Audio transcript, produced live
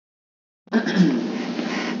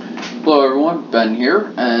Hello everyone, Ben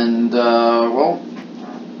here, and well,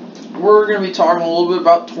 we're going to be talking a little bit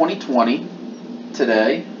about 2020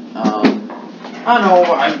 today. I know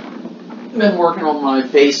I've been working on my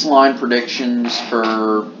baseline predictions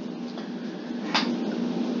for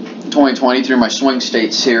 2020 through my Swing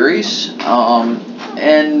State series,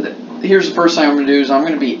 and here's the first thing I'm going to do is I'm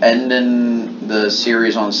going to be ending the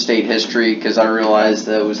series on state history because I realized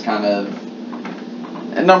that it was kind of,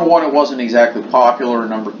 and number one, it wasn't exactly popular.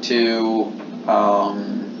 Number two, I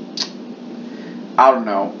don't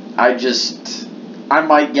know. I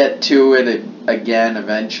might get to it again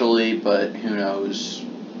eventually, but who knows.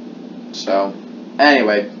 So,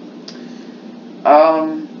 anyway,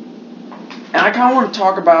 and I kind of want to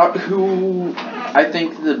talk about who I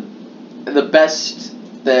think the best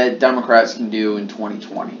that Democrats can do in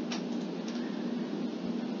 2020.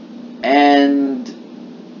 And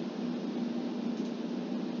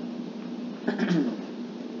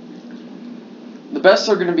the best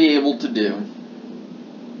they're going to be able to do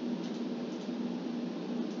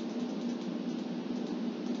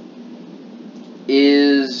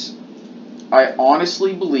is, I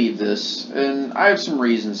honestly believe this, and I have some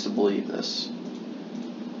reasons to believe this.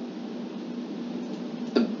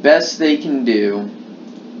 The best they can do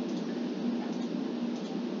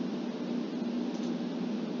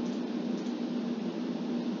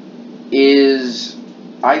is,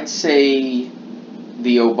 I'd say,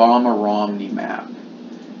 the Obama-Romney map.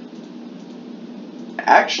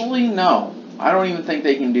 Actually, no. I don't even think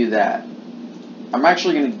they can do that. I'm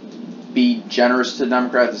actually going to be generous to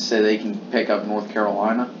Democrats to say they can pick up North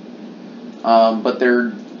Carolina. But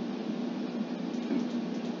they're...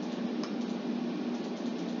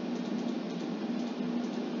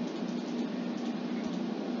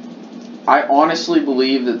 I honestly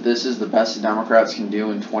believe that this is the best the Democrats can do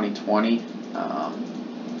in 2020.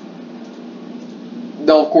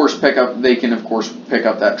 They'll of course pick up. They can of course pick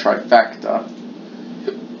up that trifecta,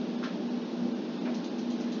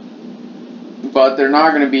 but they're not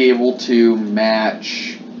going to be able to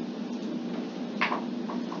match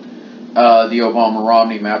the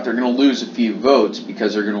Obama-Romney map. They're going to lose a few votes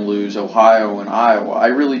because they're going to lose Ohio and Iowa. I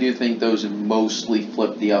really do think those have mostly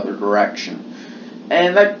flipped the other direction,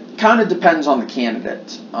 and that kind of depends on the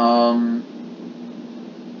candidate.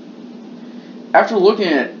 After looking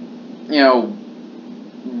at,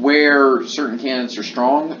 where certain candidates are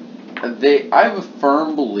strong, I have a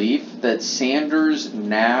firm belief that Sanders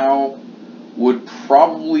now would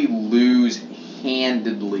probably lose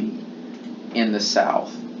handedly in the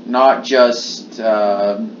South. Not just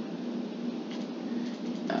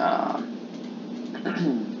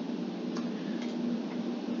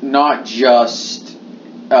not just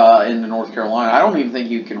in the North Carolina. I don't even think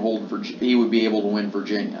he would be able to win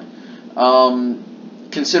Virginia.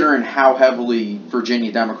 Considering how heavily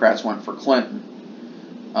Virginia Democrats went for Clinton.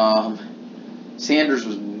 Sanders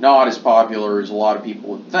was not as popular as a lot of people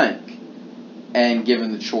would think. And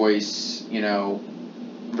given the choice,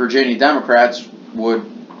 Virginia Democrats would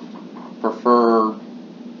prefer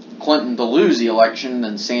Clinton to lose the election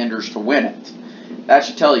than Sanders to win it. That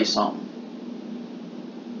should tell you something.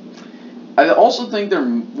 I also think there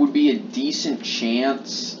would be a decent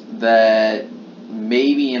chance that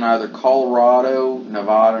maybe in either Colorado,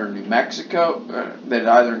 Nevada, or New Mexico, that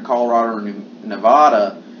either in Colorado or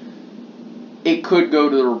Nevada, it could go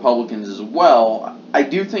to the Republicans as well. I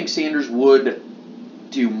do think Sanders would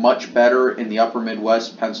do much better in the upper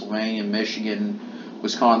Midwest, Pennsylvania, Michigan,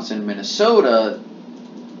 Wisconsin, Minnesota,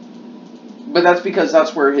 but that's because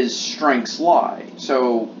that's where his strengths lie.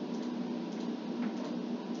 So,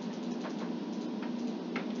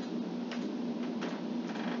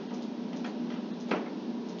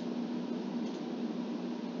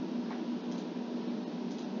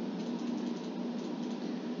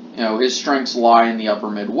 his strengths lie in the upper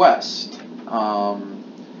Midwest.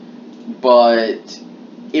 But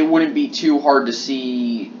it wouldn't be too hard to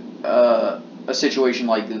see a situation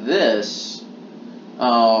like this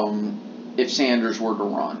if Sanders were to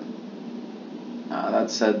run. That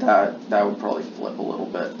said, that would probably flip a little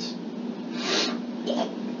bit.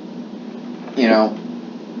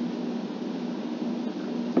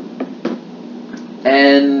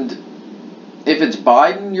 And if it's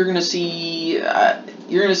Biden, you're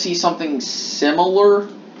gonna see something similar,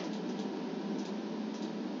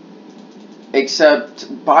 except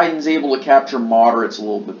Biden's able to capture moderates a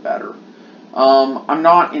little bit better. I'm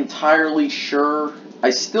not entirely sure. I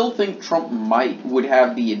still think Trump would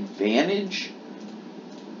have the advantage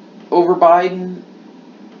over Biden,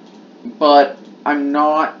 but I'm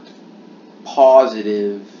not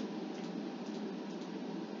positive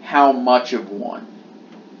how much of one.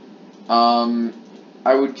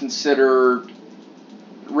 I would consider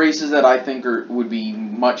races that I think would be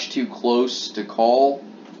much too close to call.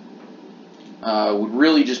 Would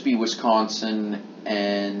really just be Wisconsin,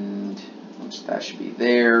 and that should be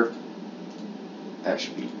there. That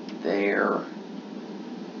should be there.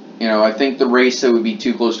 I think the race that would be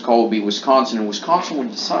too close to call would be Wisconsin, and Wisconsin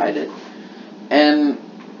would decide it. And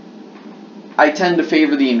I tend to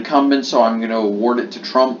favor the incumbent, so I'm going to award it to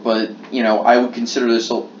Trump, but, I would consider this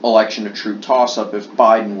election a true toss-up if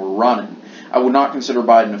Biden were running. I would not consider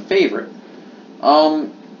Biden a favorite.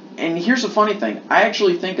 And here's the funny thing. I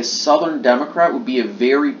actually think a Southern Democrat would be a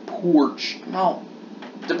very poor...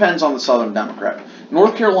 depends on the Southern Democrat.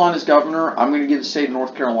 North Carolina's governor, I'm going to give the state of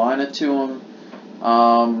North Carolina to him.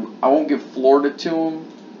 I won't give Florida to him.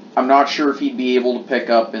 I'm not sure if he'd be able to pick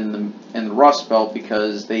up in the Rust Belt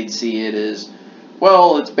because they'd see it as,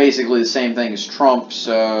 well, it's basically the same thing as Trump,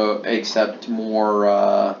 so except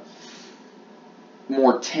more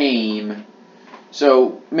tame.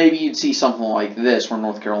 So maybe you'd see something like this where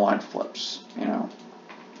North Carolina flips,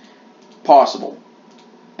 possible.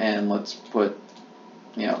 And let's put,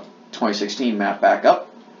 2016 map back up.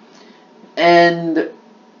 And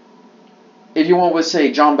if you went with,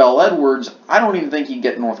 say, John Bel Edwards, I don't even think he'd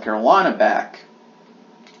get North Carolina back.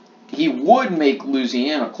 He would make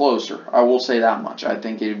Louisiana closer. I will say that much. I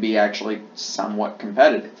think it would be actually somewhat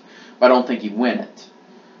competitive. But I don't think he'd win it.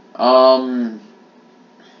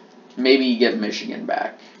 Maybe you get Michigan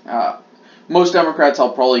back. Most Democrats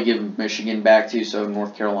I'll probably give Michigan back to, so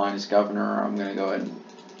North Carolina's governor, I'm going to go ahead and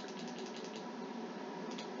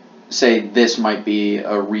say this might be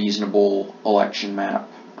a reasonable election map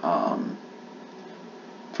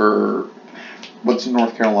for, what's the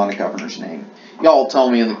North Carolina governor's name? Y'all tell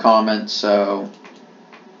me in the comments, so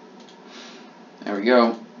there we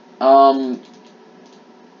go.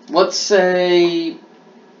 Let's say,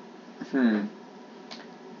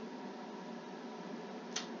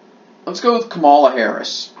 let's go with Kamala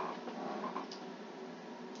Harris.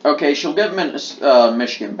 Okay, she'll get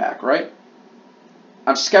Michigan back, right?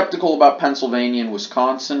 I'm skeptical about Pennsylvania and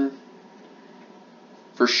Wisconsin.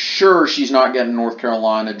 For sure, she's not getting North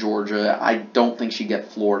Carolina, Georgia. I don't think she'd get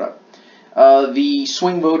Florida. The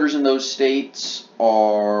swing voters in those states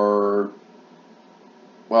are,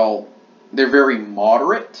 well, they're very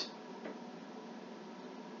moderate.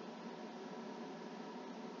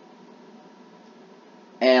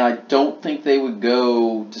 And I don't think they would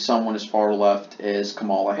go to someone as far left as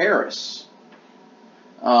Kamala Harris.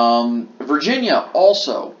 Virginia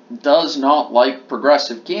also does not like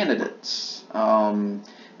progressive candidates.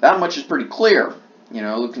 That much is pretty clear.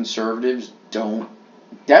 The conservatives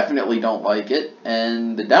definitely don't like it,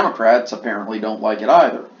 and the Democrats apparently don't like it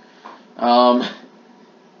either.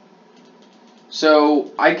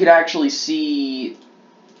 So I could actually see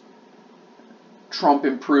Trump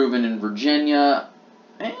improving in Virginia.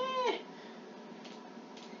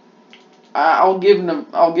 I'll give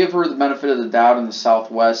her the benefit of the doubt in the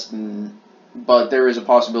Southwest, but there is a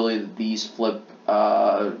possibility that these flip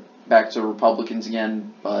back to Republicans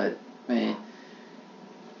again, but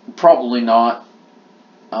probably not.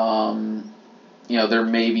 There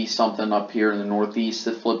may be something up here in the Northeast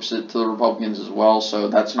that flips it to the Republicans as well, so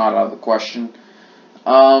that's not out of the question.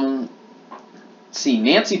 See,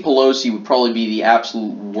 Nancy Pelosi would probably be the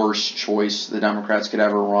absolute worst choice the Democrats could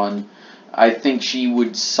ever run. I think she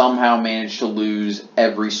would somehow manage to lose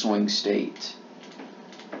every swing state.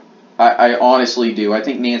 I honestly do. I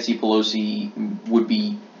think Nancy Pelosi would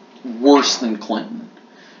be worse than Clinton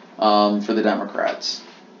for the Democrats.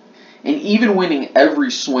 And even winning every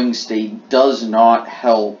swing state does not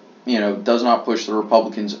help, does not push the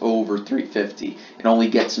Republicans over 350. It only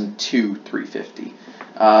gets them to 350.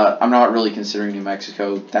 I'm not really considering New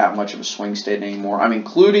Mexico that much of a swing state anymore. I'm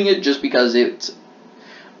including it just because it's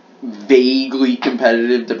vaguely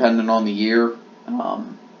competitive depending on the year.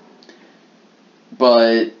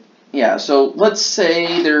 But yeah, so let's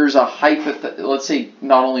say there's a let's say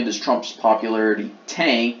not only does Trump's popularity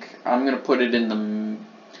tank, I'm going to put it in the,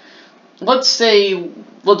 let's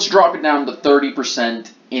drop it down to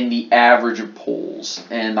 30% in the average of polls,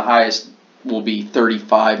 and the highest will be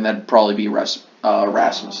 35, and that'd probably be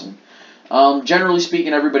Rasmussen. Generally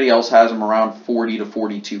speaking, everybody else has him around 40 to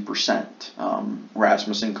 42%.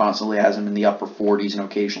 Rasmussen constantly has him in the upper 40s and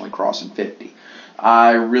occasionally crossing 50.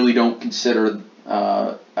 I really don't consider.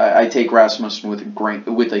 I take Rasmussen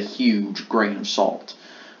with a huge grain of salt.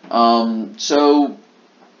 So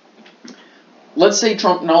let's say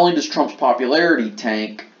Trump. Not only does Trump's popularity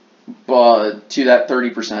tank, but to that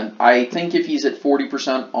 30%, I think if he's at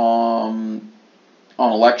 40% on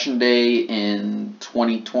election day in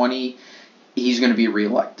 2020. he's going to be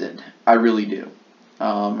reelected. I really do.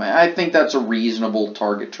 I think that's a reasonable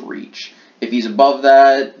target to reach. If he's above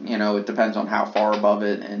that, it depends on how far above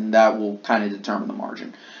it, and that will kind of determine the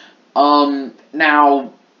margin.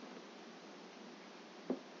 Now,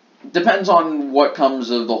 depends on what comes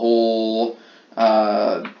of the whole,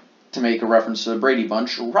 to make a reference to the Brady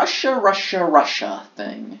Bunch, Russia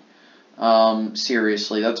thing.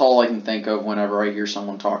 Seriously, that's all I can think of whenever I hear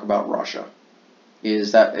someone talk about Russia,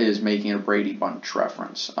 is making a Brady Bunch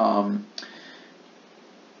reference.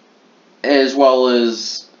 As well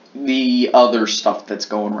as the other stuff that's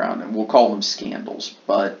going around, and we'll call them scandals.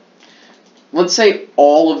 But let's say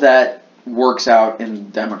all of that works out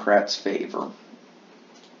in Democrats' favor.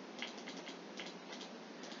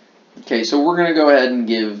 Okay, so we're going to go ahead and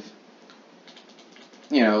give,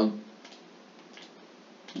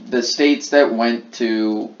 the states that went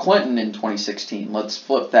to Clinton in 2016. Let's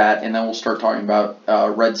flip that, and then we'll start talking about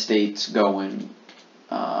red states going.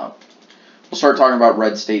 We'll start talking about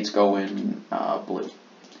red states going blue.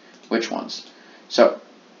 Which ones? So,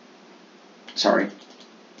 sorry.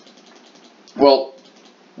 Well,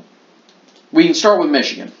 we can start with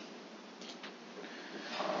Michigan.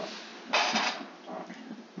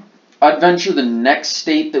 I'd venture the next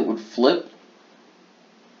state that would flip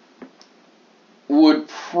would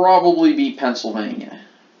probably be Pennsylvania.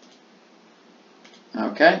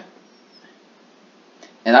 Okay?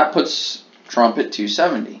 And that puts Trump at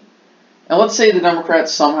 270. Now let's say the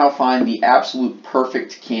Democrats somehow find the absolute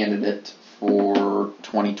perfect candidate for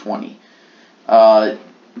 2020.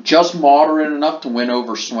 Just moderate enough to win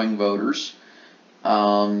over swing voters.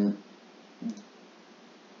 Far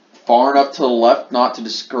enough to the left not to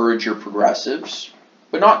discourage your progressives,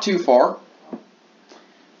 but not too far.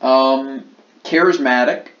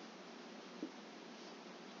 Charismatic.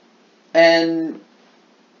 And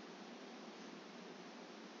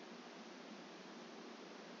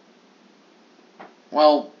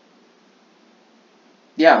well,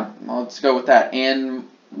 yeah, let's go with that. And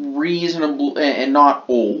reasonable, and not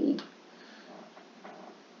old.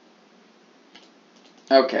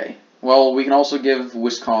 Okay, well, we can also give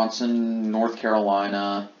Wisconsin, North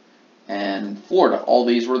Carolina, and Florida. All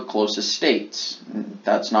these were the closest states.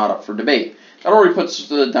 That's not up for debate. That already puts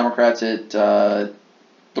the Democrats at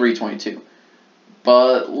 322.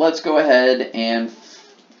 But let's go ahead and,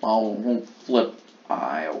 we'll flip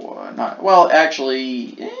Iowa.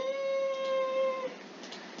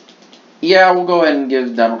 Yeah, we'll go ahead and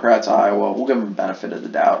give Democrats Iowa. We'll give them the benefit of the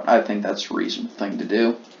doubt. I think that's a reasonable thing to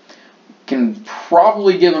do. Can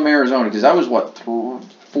probably give them Arizona, because that was,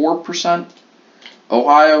 4%?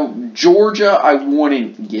 Ohio, Georgia, I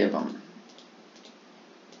wouldn't give them.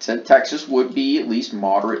 Said Texas would be at least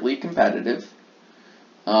moderately competitive.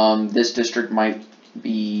 This district might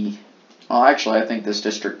be, well, actually, I think this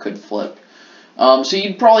district could flip. So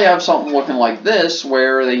you'd probably have something looking like this,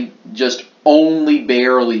 where they just only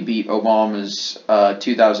barely beat Obama's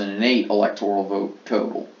 2008 electoral vote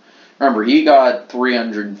total. Remember, he got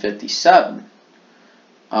 357.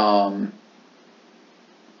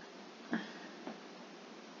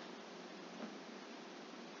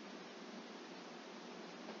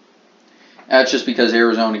 That's just because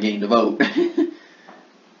Arizona gained a vote.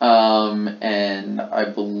 And I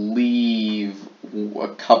believe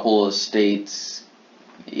a couple of states,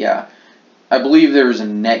 yeah, I believe there was a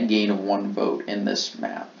net gain of 1 vote in this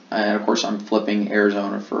map. And of course, I'm flipping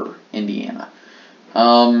Arizona for Indiana.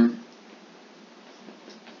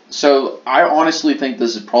 So I honestly think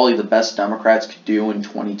this is probably the best Democrats could do in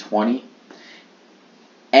 2020.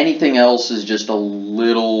 Anything else is just a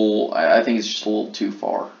little, I think it's just a little too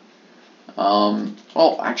far.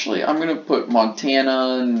 Well, actually, I'm going to put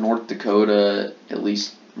Montana, North Dakota, at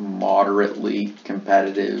least moderately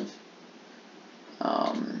competitive.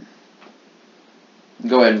 Go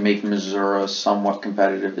ahead and make Missouri somewhat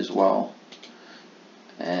competitive as well.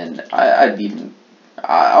 And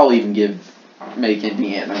I'll even make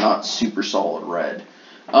Indiana not super solid red.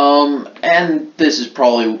 And this is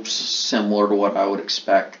probably similar to what I would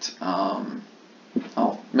expect.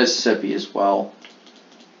 Mississippi as well.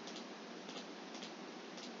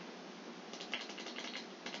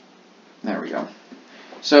 There we go.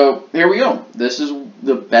 So here we go. This is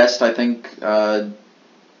the best, I think, the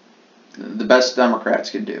best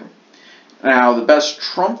Democrats could do. Now, the best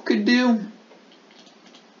Trump could do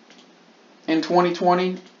in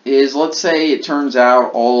 2020 is, let's say it turns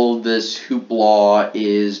out all of this hoopla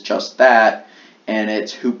is just that, and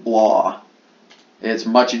it's hoopla. It's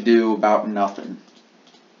much ado about nothing.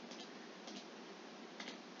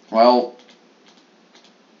 Well,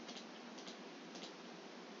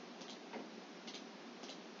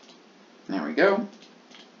 there we go.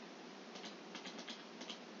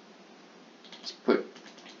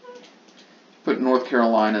 put North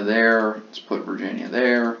Carolina there. Let's put Virginia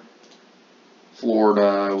there.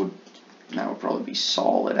 Florida that would probably be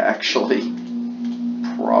solid, actually.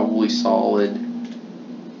 Probably solid.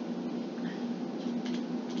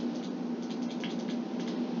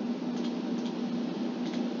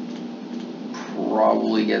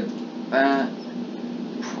 Probably get that.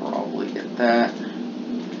 Probably get that.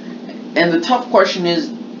 And the tough question is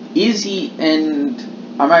he, and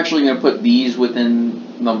I'm actually going to put these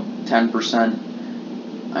within the 10%.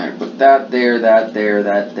 I put that there, that there,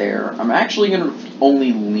 that there. I'm actually going to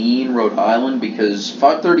only lean Rhode Island because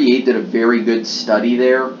 538 did a very good study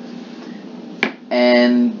there.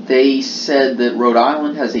 And they said that Rhode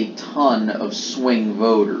Island has a ton of swing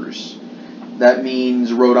voters. That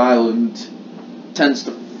means Rhode Island tends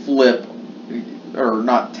to flip, or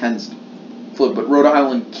not tends to flip, but Rhode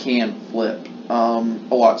Island can flip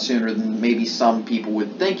a lot sooner than maybe some people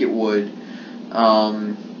would think it would.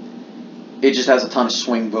 It just has a ton of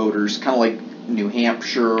swing voters, kind of like New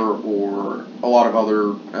Hampshire or a lot of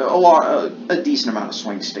other, a decent amount of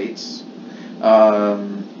swing states.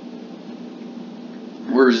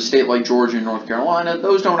 Whereas a state like Georgia and North Carolina,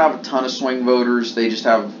 those don't have a ton of swing voters. They just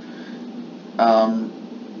have a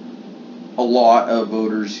lot of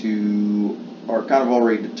voters who are kind of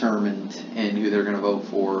already determined in who they're going to vote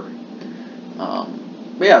for.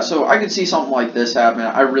 But yeah, so I could see something like this happen.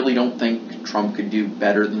 I really don't think Trump could do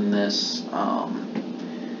better than this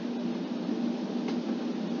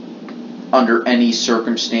under any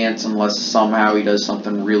circumstance, unless somehow he does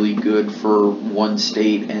something really good for one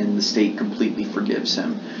state and the state completely forgives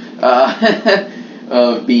him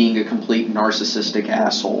of being a complete narcissistic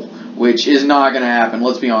asshole, which is not going to happen.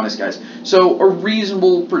 Let's be honest, guys. So a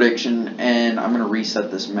reasonable prediction, and I'm going to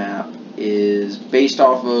reset this map, is based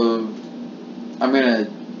off of, I'm going to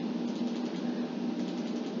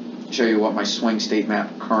show you what my swing state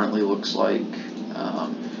map currently looks like,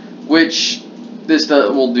 which this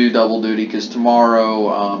will do double duty because tomorrow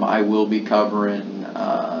I will be covering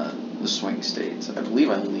the swing states. I believe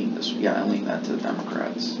I lean this. Yeah, I lean that to the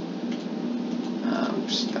Democrats.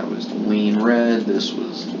 Oops, that was lean red. This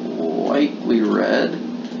was likely red.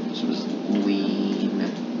 This was lean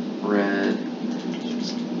red. This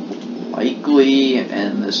was likely,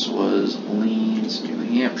 and this was leans. New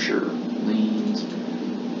Hampshire leans.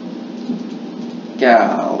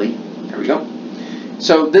 Golly, there we go.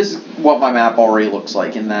 So this is what my map already looks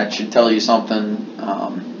like, and that should tell you something.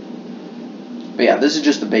 But yeah, this is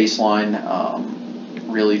just the baseline.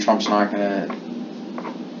 Really, Trump's not going to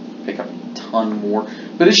pick up a ton more,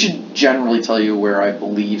 but it should generally tell you where I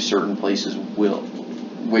believe certain places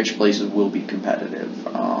which places will be competitive,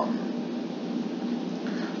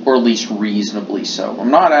 or at least reasonably so. I'm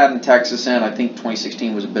not adding Texas in. I think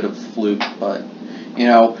 2016 was a bit of a fluke, but you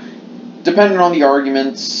know, depending on the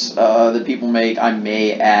arguments that people make, I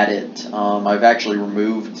may add it. I've actually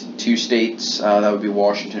removed 2 states. That would be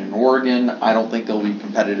Washington and Oregon. I don't think they'll be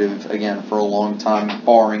competitive again for a long time,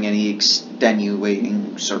 barring any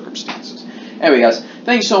extenuating circumstances. Anyway, guys,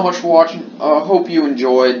 thanks so much for watching. Hope you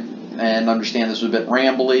enjoyed and understand this was a bit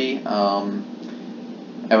rambly.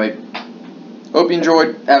 Anyway, hope you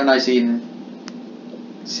enjoyed. Have a nice evening.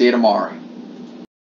 See you tomorrow.